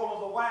can't pull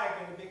the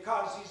wagon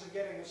because he's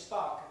getting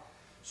stuck.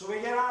 So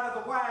we get out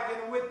of the wagon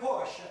and we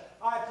push.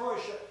 I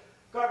push.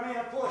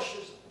 Carmel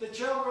pushes. The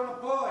children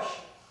push.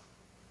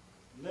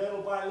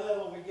 Little by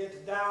little we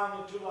get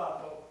down to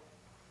Ludlow.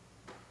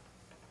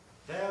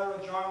 There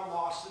John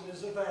Lawson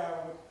is there.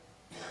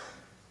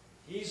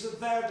 He's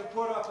there to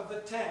put up the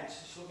tents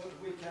so that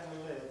we can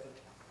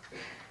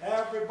live.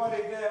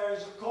 Everybody there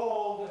is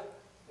cold.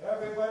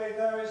 Everybody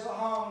there is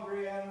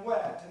hungry and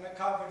wet and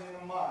covered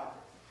in mud.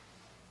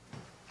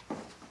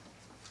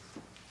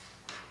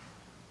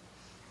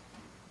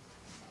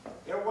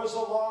 It was a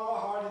long,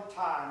 hard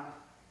time.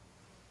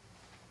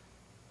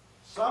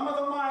 Some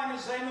of the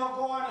miners, they don't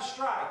go on a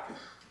strike.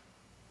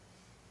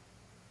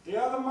 The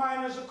other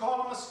miners will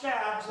call them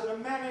scabs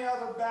and many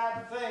other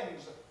bad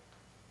things.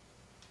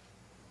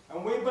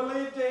 And we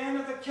believed the end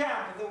of the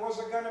camp there was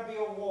going to be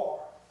a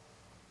war.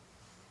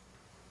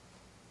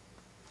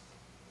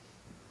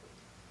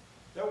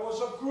 There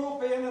was a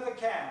group in the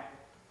camp.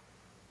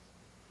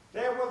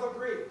 They were the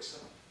Greeks.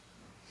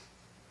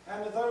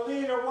 And their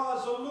leader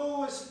was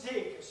Louis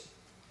Tigas.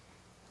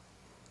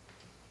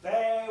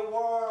 They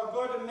were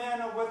good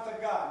men with the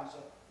guns.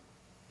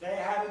 They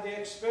had the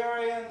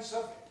experience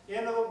of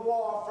into the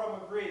war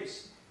from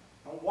Greece.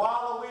 And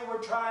while we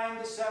were trying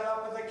to set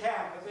up the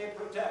camp, they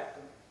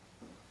protected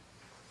them.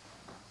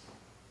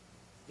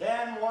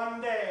 Then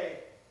one day,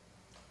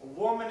 a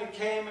woman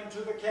came into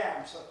the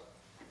camps.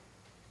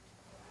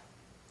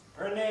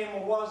 Her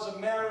name was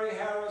Mary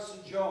Harris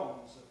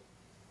Jones.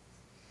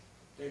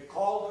 They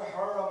called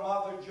her a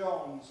Mother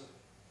Jones.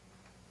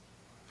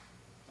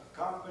 The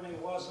company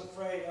was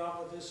afraid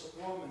of this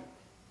woman.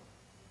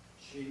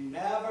 She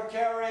never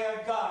carried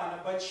a gun,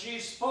 but she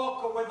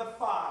spoke with a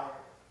fire.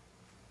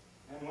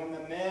 And when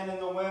the men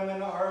and the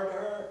women heard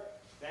her,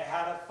 they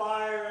had a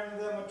fire in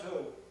them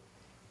too.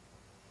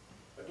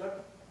 But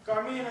let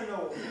Carmina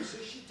know, what is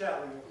she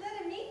telling you?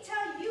 Let me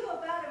tell you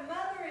about a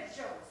Mother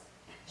Jones.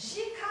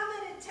 She come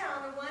into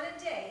town one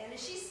day, and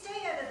she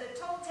stayed at the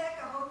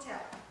Tolteca Hotel.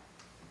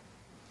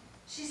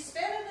 She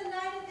spent the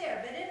night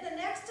there, but in the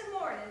next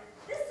morning,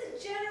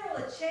 this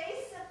General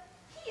Chase,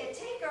 he had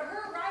taken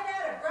her right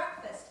out of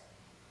breakfast,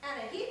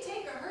 and he'd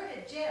taken her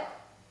to jail.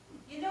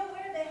 You know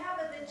where they have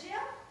the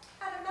jail?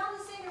 At the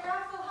Mount St.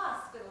 Raphael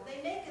Hospital.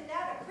 They make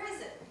that a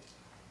prison.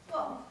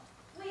 Well,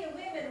 we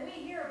women, we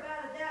hear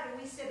about that, and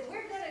we said,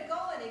 we're going to go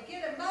and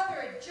get a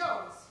Mother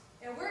Jones,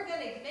 and we're going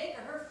to make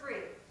her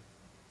free.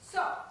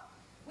 So,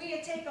 we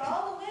had taken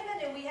all the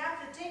women, and we have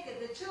to take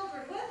the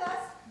children with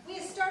us. We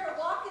had started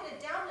walking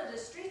it down to the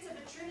streets of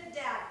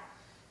Trinidad.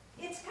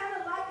 It's kind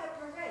of like a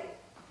parade.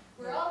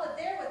 We're all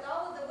there with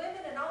all of the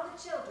women and all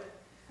the children.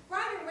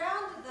 Right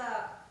around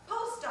the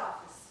post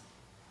office,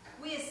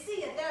 we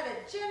see that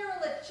a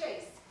General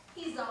Chase,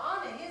 he's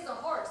on his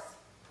horse.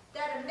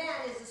 That a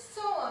man is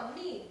so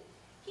mean.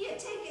 He had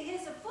taken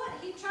his foot,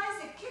 he tries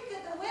to kick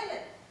at the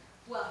women.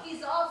 Well,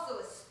 he's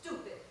also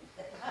stupid.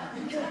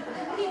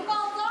 He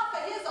falls off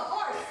of his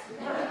horse.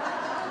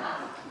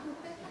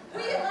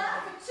 We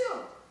laugh too,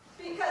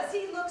 because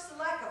he looks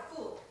like a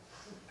fool.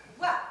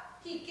 Well,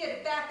 he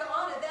get back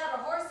on that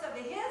horse of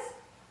his,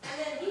 and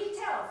then he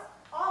tells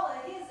all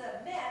of his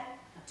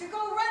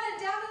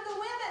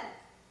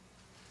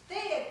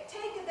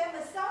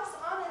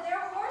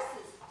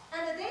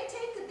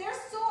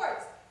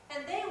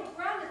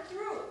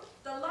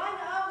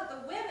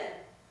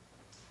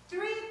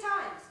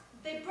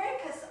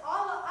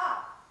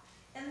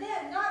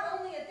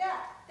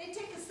that, they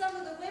take some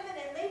of the women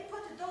and they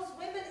put those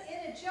women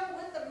in a jail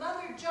with the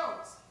Mother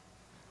Jones.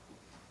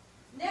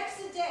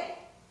 Next day,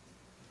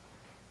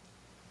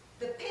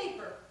 the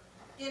paper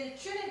in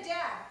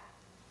Trinidad,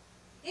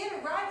 it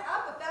write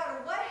up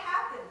about what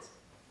happened.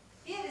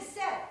 It is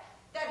said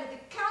that the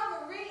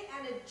cavalry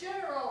and a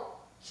General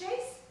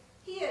Chase,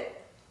 he had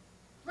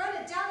run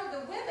it down to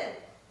the women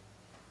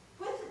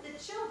with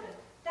the children,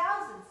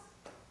 thousands.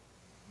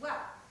 Well,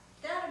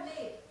 that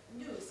made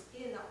news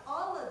in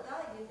all of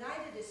the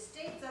United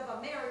States of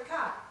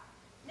America.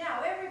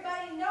 Now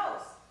everybody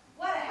knows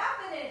what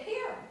happened in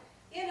here,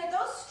 in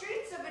those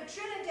streets of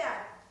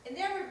Trinidad, and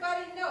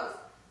everybody knows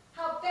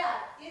how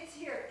bad it's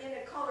here in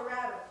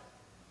Colorado.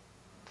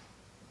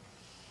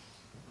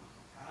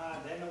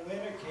 Then the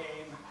winter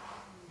came.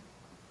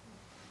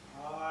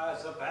 Oh, it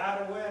was a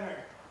bad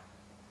winter.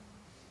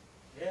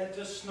 It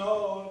just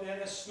snowed,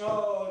 and it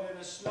snowed, and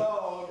it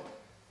snowed.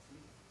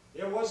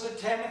 There was a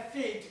 10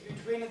 feet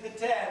between the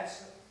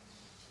tents.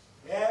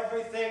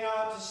 Everything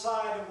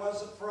outside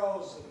was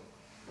frozen.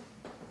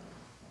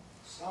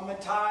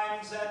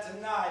 Sometimes at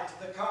night,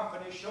 the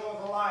company show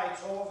the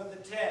lights over the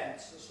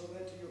tents so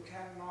that you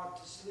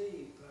cannot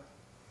sleep.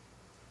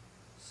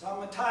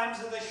 Sometimes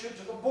they shoot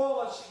the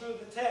bullets through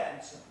the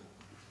tents.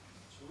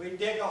 So we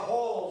dig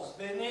holes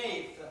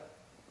beneath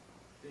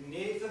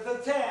the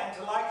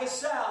tent like a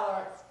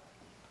cellar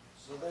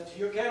so that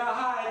you can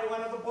hide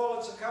when the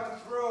bullets are coming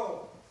through.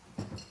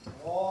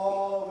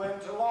 All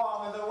winter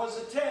long, and there was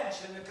a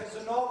tension because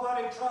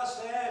nobody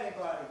trusted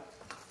anybody.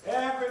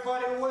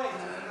 Everybody waited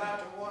for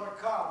that war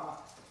to come.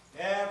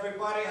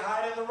 Everybody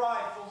hiding the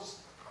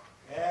rifles.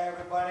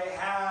 Everybody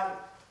had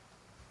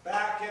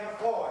back and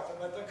forth.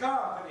 But the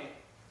company,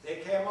 they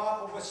came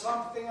up with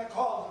something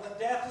called the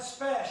death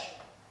special.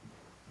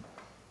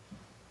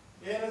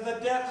 In the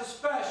death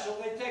special,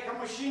 they take a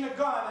machine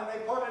gun and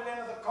they put it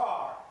into the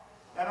car.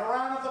 And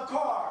around the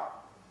car,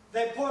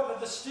 they put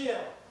the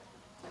steel.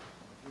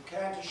 You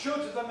can't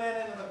shoot the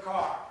men into the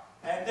car.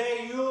 And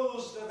they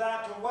used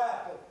that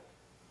weapon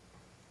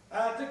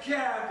at the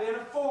camp in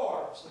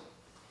Forbes.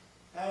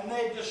 And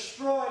they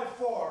destroyed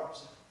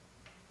Forbes.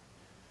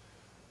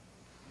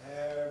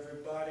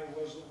 Everybody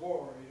was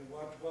worried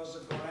what was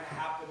going to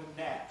happen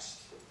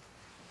next.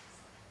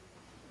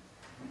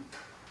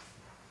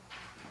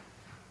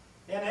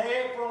 In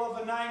April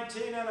of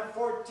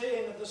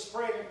 1914, the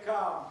spring had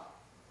come.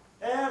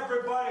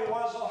 Everybody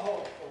was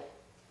hopeful.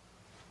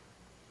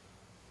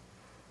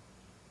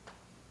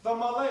 The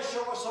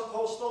militia was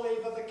supposed to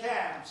leave the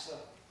camps.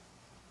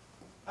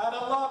 At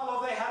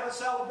Ludlow, they had a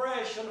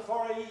celebration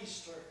for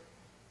Easter.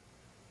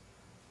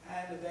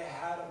 And they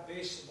had a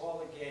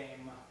baseball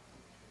game.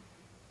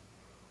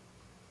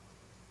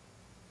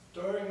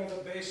 During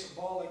the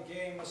baseball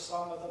game,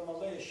 some of the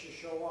militia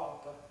show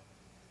up.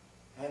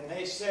 And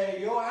they say,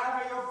 "You'll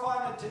have your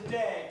fun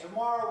today.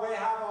 Tomorrow we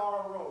have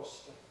our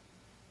roast."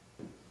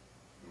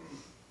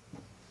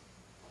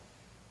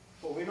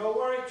 But we don't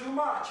worry too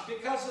much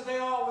because they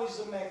always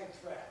make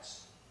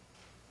threats.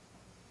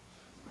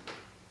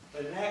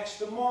 The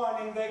next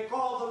morning they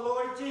called the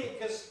Lord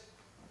Deacons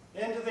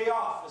into the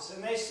office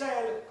and they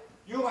said,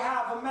 "You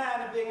have a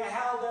man being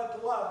held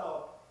at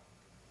Ludlow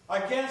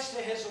against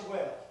his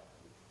will.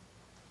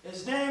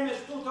 His name is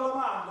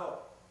Tutalamando."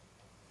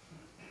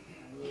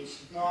 And we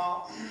said,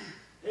 "No,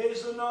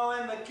 he's no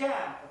in the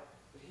camp.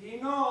 But he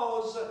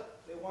knows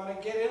they want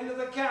to get into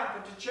the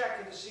camp to check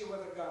it to see where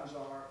the guns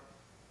are."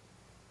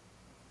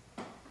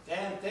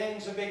 Then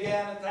things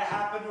began to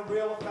happen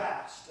real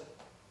fast.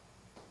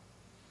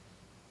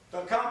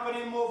 The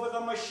company moved the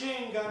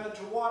machine gun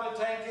to Water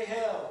Tank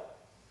Hill.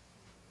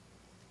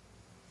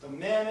 The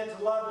men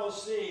at Ludlow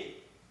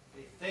see,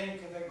 they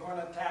think they're going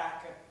to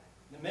attack.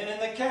 The men in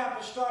the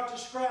camp start to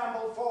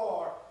scramble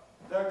for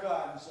their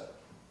guns.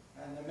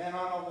 And the men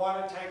on the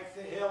Water Tank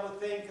Hill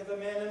think the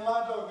men in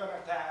Ludlow are going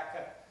to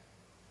attack.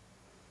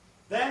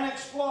 Then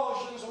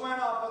explosions went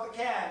up of the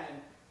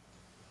canyon.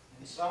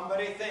 And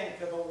somebody think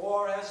that the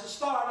war has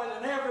started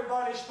and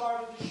everybody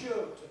started to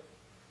shoot.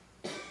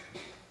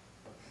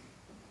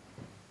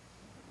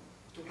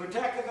 To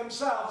protect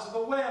themselves,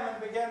 the women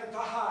began to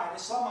hide.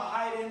 Some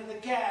hide into the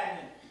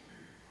canyon.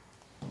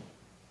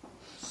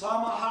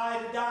 Some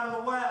hide down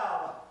the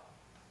well.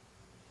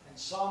 And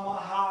some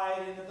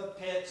hide into the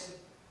pits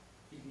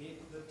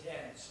beneath the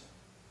tents.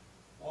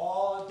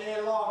 All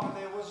day long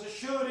there was a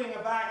shooting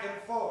back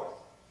and forth.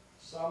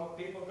 Some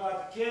people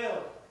got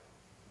killed.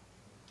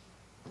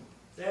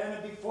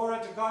 Then before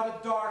it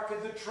got dark,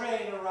 the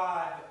train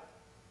arrived.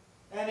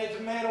 And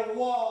it made a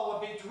wall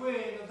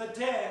between the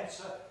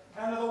tents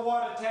and the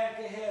Water Tank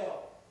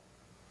Hill.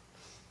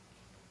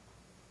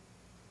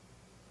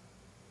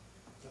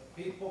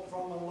 The people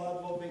from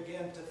Ludlow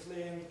began to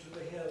flee into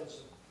the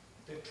hills.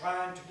 They're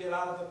trying to get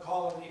out of the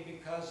colony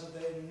because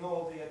they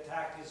know the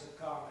attack is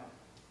coming.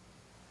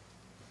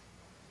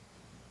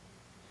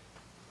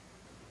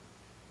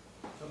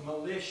 The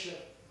militia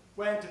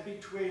went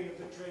between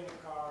the train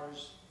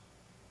cars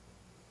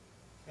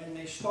and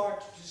they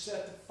started to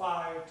set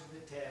fire to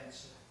the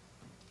tents.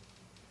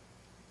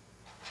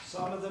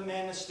 Some of the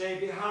men stay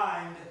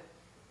behind.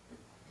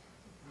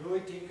 Louis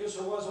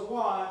Tincus was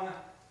one.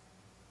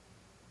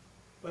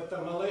 But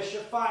the militia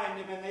find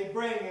him and they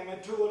bring him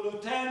to a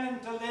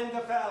lieutenant to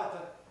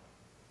Lindefeld.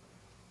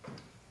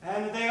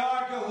 And they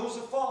argue whose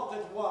fault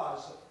it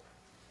was.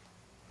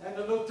 And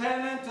the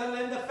lieutenant to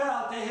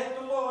Lindefeld, they hit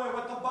the Louis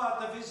with the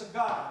butt of his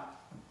gun.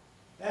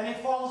 And he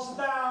falls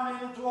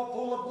down into a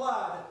pool of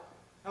blood.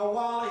 And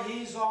while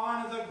he's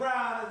on the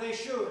ground, they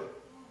shoot him.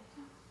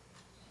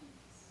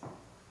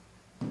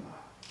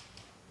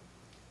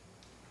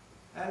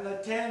 And the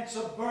tents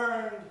are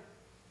burned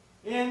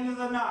into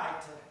the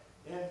night.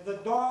 In the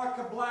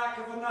dark black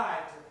of the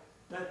night,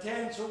 the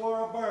tents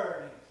were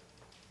burning.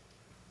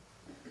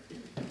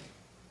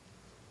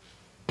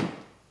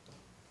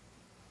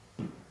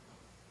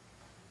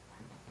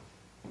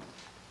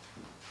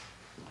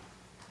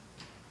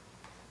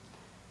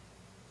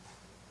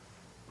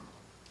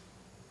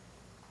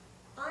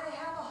 I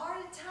have a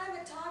hard time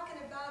of talking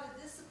about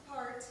it this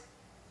apart,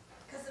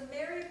 because of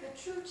Mary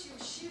Petrucci,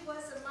 she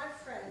wasn't my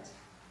friend.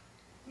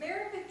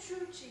 Mary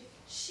Petrucci,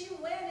 she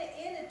went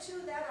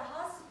into that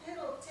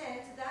hospital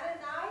tent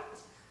that night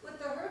with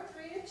her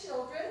 3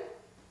 children,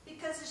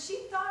 because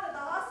she thought the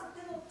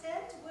hospital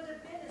tent would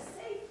have been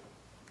safe.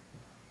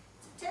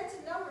 It's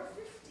tent number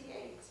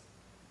 58.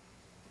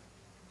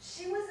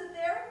 She was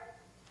there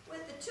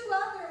with the 2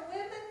 other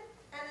women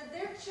and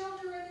their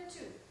children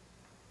too.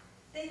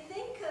 They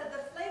think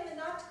the flame is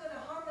not going to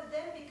harm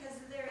them because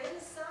they're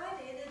inside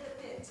in the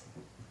pit.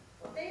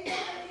 They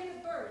never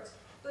get burned,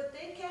 but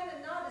they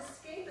cannot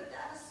escape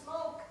that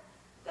smoke.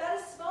 That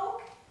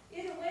smoke,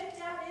 it went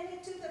down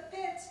into the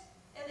pit,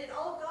 and it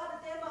all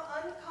got them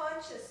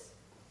unconscious.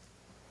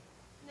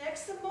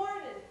 Next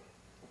morning,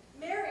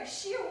 Mary,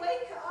 she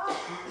wake up.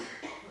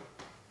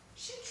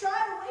 She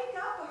tried to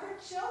wake up her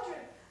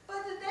children,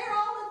 but they're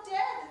all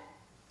dead.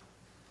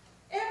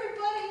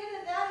 Everybody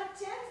in that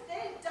tent,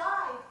 they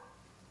died.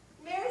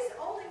 Mary's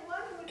the only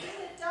one who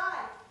didn't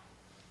die.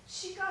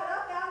 She got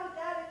up out of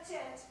that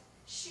tent.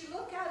 She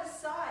looked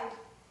outside.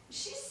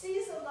 She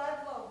sees a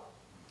Ludlow.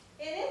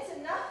 And it's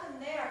nothing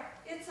there.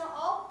 It's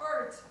all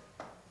burnt.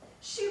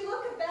 She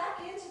looked back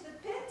into the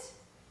pit,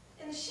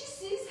 and she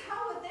sees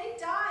how they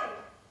died.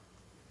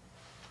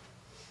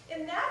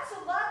 And that's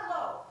a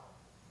Ludlow.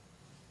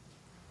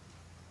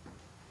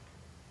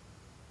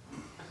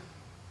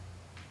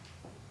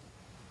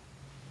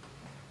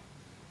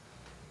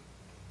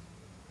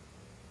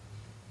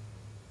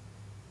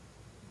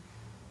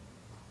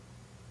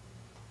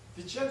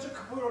 Vincenzo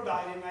Caputo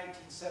died in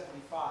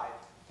 1975.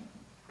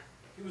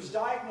 He was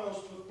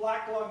diagnosed with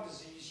black lung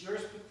disease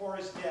years before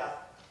his death,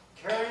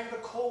 carrying the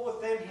coal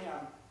within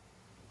him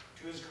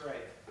to his grave.